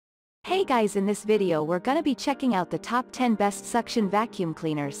Hey guys, in this video we're gonna be checking out the top 10 best suction vacuum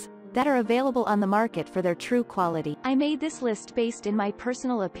cleaners that are available on the market for their true quality. I made this list based in my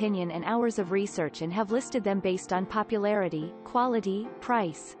personal opinion and hours of research and have listed them based on popularity, quality,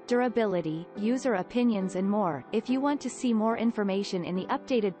 price, durability, user opinions and more. If you want to see more information in the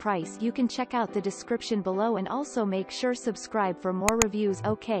updated price, you can check out the description below and also make sure subscribe for more reviews.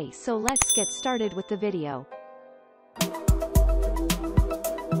 Okay, so let's get started with the video.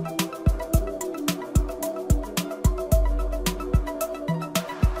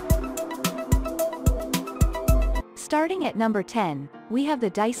 Starting at number 10, we have the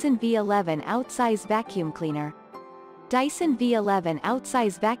Dyson V11 Outsize Vacuum Cleaner. Dyson V11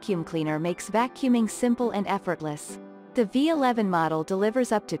 Outsize Vacuum Cleaner makes vacuuming simple and effortless. The V11 model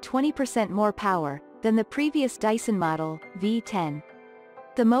delivers up to 20% more power than the previous Dyson model, V10.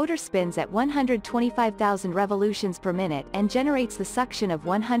 The motor spins at 125,000 revolutions per minute and generates the suction of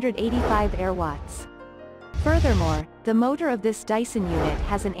 185 air watts. Furthermore, the motor of this Dyson unit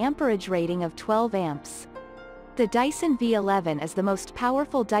has an amperage rating of 12 amps. The Dyson V11 is the most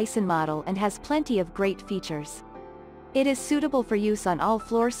powerful Dyson model and has plenty of great features. It is suitable for use on all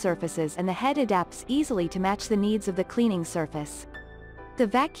floor surfaces and the head adapts easily to match the needs of the cleaning surface. The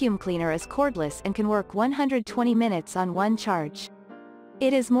vacuum cleaner is cordless and can work 120 minutes on one charge.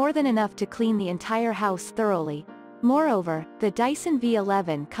 It is more than enough to clean the entire house thoroughly. Moreover, the Dyson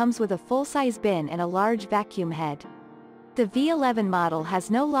V11 comes with a full-size bin and a large vacuum head. The V11 model has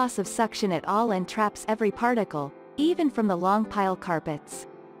no loss of suction at all and traps every particle, even from the long pile carpets.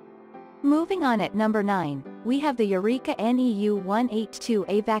 Moving on at number 9, we have the Eureka NEU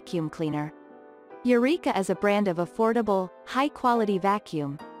 182A vacuum cleaner. Eureka is a brand of affordable, high-quality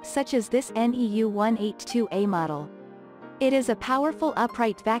vacuum, such as this NEU 182A model. It is a powerful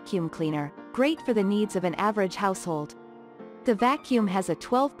upright vacuum cleaner, great for the needs of an average household. The vacuum has a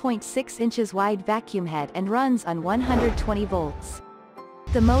 12.6 inches wide vacuum head and runs on 120 volts.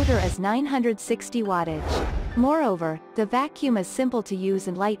 The motor is 960 wattage. Moreover, the vacuum is simple to use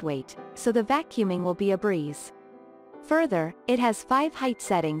and lightweight, so the vacuuming will be a breeze. Further, it has 5 height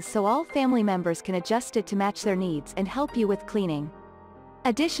settings so all family members can adjust it to match their needs and help you with cleaning.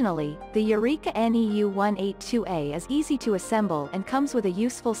 Additionally, the Eureka NEU 182A is easy to assemble and comes with a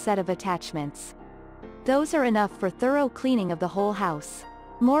useful set of attachments. Those are enough for thorough cleaning of the whole house.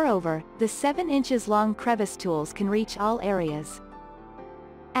 Moreover, the 7 inches long crevice tools can reach all areas.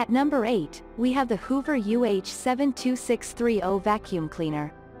 At number 8, we have the Hoover UH72630 vacuum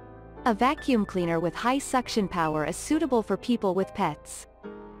cleaner. A vacuum cleaner with high suction power is suitable for people with pets.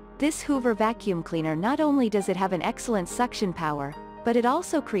 This Hoover vacuum cleaner not only does it have an excellent suction power, but it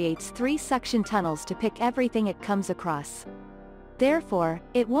also creates 3 suction tunnels to pick everything it comes across. Therefore,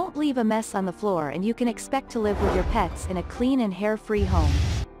 it won't leave a mess on the floor and you can expect to live with your pets in a clean and hair-free home.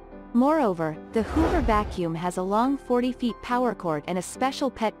 Moreover, the Hoover vacuum has a long 40 feet power cord and a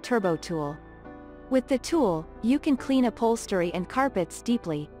special pet turbo tool. With the tool, you can clean upholstery and carpets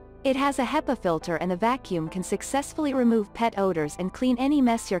deeply. It has a HEPA filter and the vacuum can successfully remove pet odors and clean any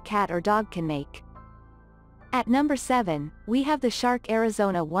mess your cat or dog can make. At number 7, we have the Shark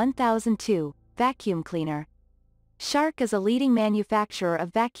Arizona 1002 vacuum cleaner. Shark is a leading manufacturer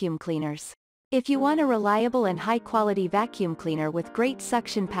of vacuum cleaners. If you want a reliable and high-quality vacuum cleaner with great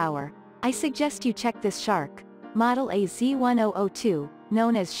suction power, I suggest you check this Shark Model AZ1002,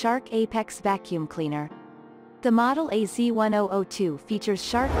 known as Shark Apex Vacuum Cleaner. The Model AZ1002 features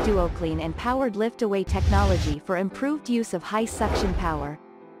Shark DuoClean and powered lift-away technology for improved use of high suction power.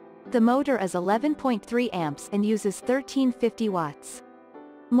 The motor is 11.3 amps and uses 1350 watts.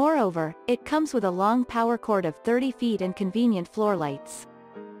 Moreover, it comes with a long power cord of 30 feet and convenient floor lights.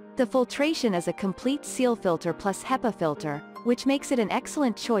 The filtration is a complete seal filter plus HEPA filter, which makes it an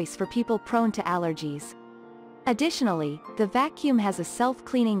excellent choice for people prone to allergies. Additionally, the vacuum has a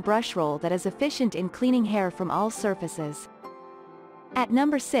self-cleaning brush roll that is efficient in cleaning hair from all surfaces. At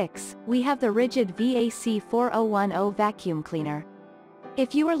number 6, we have the Ridgid VAC 4010 vacuum cleaner.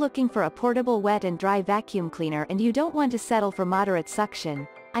 If you are looking for a portable wet and dry vacuum cleaner and you don't want to settle for moderate suction,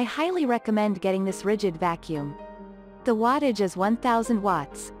 I highly recommend getting this Ridgid vacuum. The wattage is 1000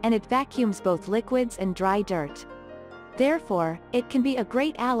 watts, and it vacuums both liquids and dry dirt. Therefore, it can be a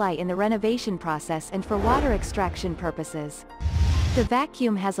great ally in the renovation process and for water extraction purposes. The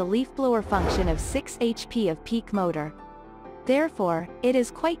vacuum has a leaf blower function of 6 HP of peak motor. Therefore, it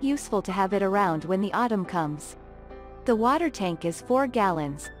is quite useful to have it around when the autumn comes. The water tank is 4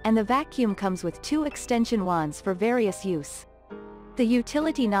 gallons, and the vacuum comes with 2 extension wands for various use. The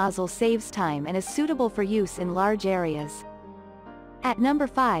utility nozzle saves time and is suitable for use in large areas. At number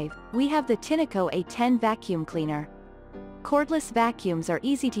 5, we have the Tineco A10 vacuum cleaner. Cordless vacuums are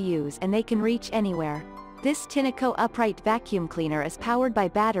easy to use and they can reach anywhere. This Tineco upright vacuum cleaner is powered by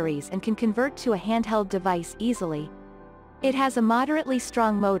batteries and can convert to a handheld device easily. It has a moderately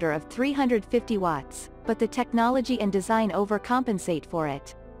strong motor of 350 watts, but the technology and design overcompensate for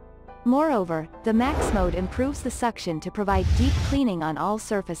it. Moreover, the max mode improves the suction to provide deep cleaning on all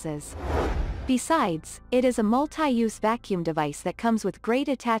surfaces. Besides, it is a multi-use vacuum device that comes with great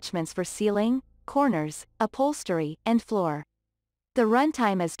attachments for ceiling, corners, upholstery, and floor. The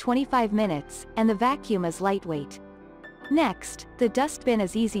runtime is 25 minutes, and the vacuum is lightweight. Next, the dustbin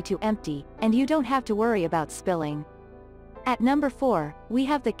is easy to empty, and you don't have to worry about spilling. At number 4, we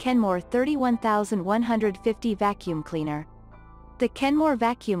have the Kenmore 31150 vacuum cleaner. The Kenmore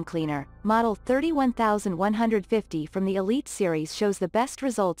vacuum cleaner, model 31150 from the Elite series, shows the best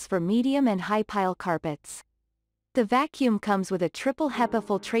results for medium and high pile carpets. The vacuum comes with a triple HEPA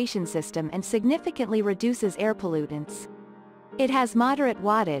filtration system and significantly reduces air pollutants. It has moderate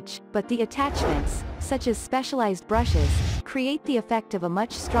wattage, but the attachments, such as specialized brushes, create the effect of a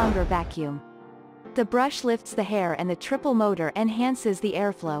much stronger vacuum. The brush lifts the hair and the triple motor enhances the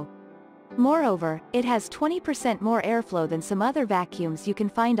airflow. Moreover, it has 20% more airflow than some other vacuums you can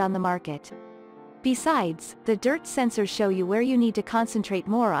find on the market. Besides, the dirt sensors show you where you need to concentrate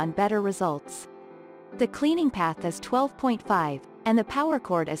more on better results. The cleaning path is 12.5, and the power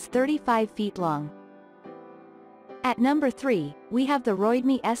cord is 35 feet long. At number 3, we have the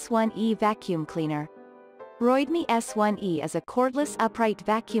Roidmi S1E vacuum cleaner. Roidmi S1E is a cordless upright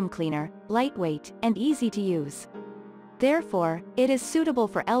vacuum cleaner, lightweight, and easy to use. Therefore, it is suitable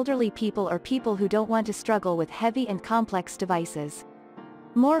for elderly people or people who don't want to struggle with heavy and complex devices.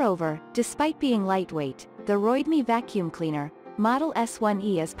 Moreover, despite being lightweight, the Roidmi vacuum cleaner, model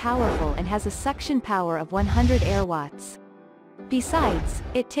S1E, is powerful and has a suction power of 100 air watts. Besides,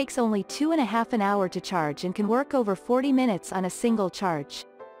 it takes only 2.5 hours to charge and can work over 40 minutes on a single charge.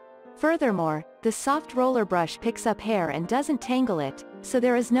 Furthermore, the soft roller brush picks up hair and doesn't tangle it, so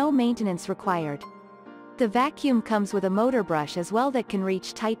there is no maintenance required. The vacuum comes with a motor brush as well that can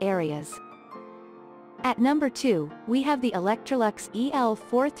reach tight areas. At number 2, we have the Electrolux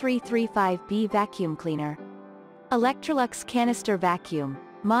EL4335B vacuum cleaner. Electrolux canister vacuum,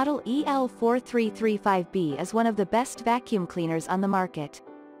 model EL4335B, is one of the best vacuum cleaners on the market.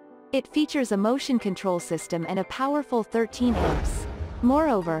 It features a motion control system and a powerful 13 amps.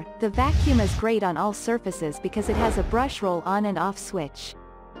 Moreover, the vacuum is great on all surfaces because it has a brush roll on and off switch.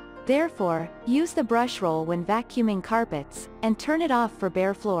 Therefore, use the brush roll when vacuuming carpets, and turn it off for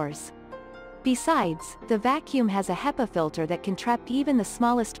bare floors. Besides, the vacuum has a HEPA filter that can trap even the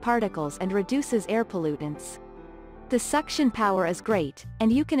smallest particles and reduces air pollutants. The suction power is great,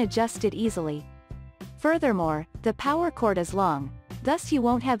 and you can adjust it easily. Furthermore, the power cord is long, thus you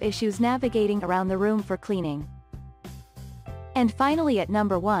won't have issues navigating around the room for cleaning. And finally, at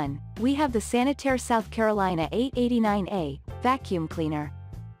number 1, we have the Sanitaire South Carolina 889A vacuum cleaner.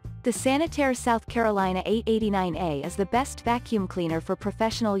 The Sanitaire South Carolina 889A is the best vacuum cleaner for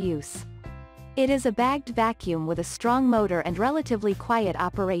professional use. It is a bagged vacuum with a strong motor and relatively quiet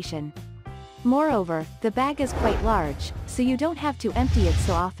operation. Moreover, the bag is quite large, so you don't have to empty it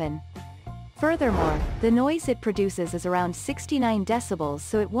so often. Furthermore, the noise it produces is around 69 decibels,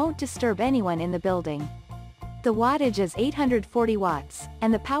 so it won't disturb anyone in the building. The wattage is 840 watts,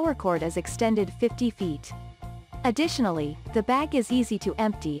 and the power cord is extended 50 feet. Additionally, the bag is easy to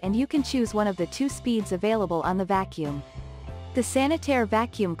empty and you can choose one of the 2 speeds available on the vacuum. The Sanitaire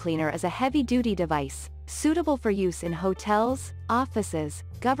vacuum cleaner is a heavy-duty device, suitable for use in hotels, offices,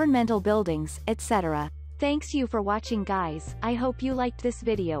 governmental buildings, etc. Thanks you for watching, guys. I hope you liked this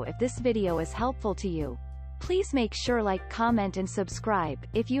video. If this video is helpful to you, please make sure like, comment and subscribe.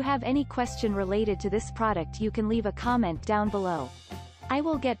 If you have any question related to this product, you can leave a comment down below. I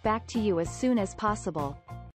will get back to you as soon as possible.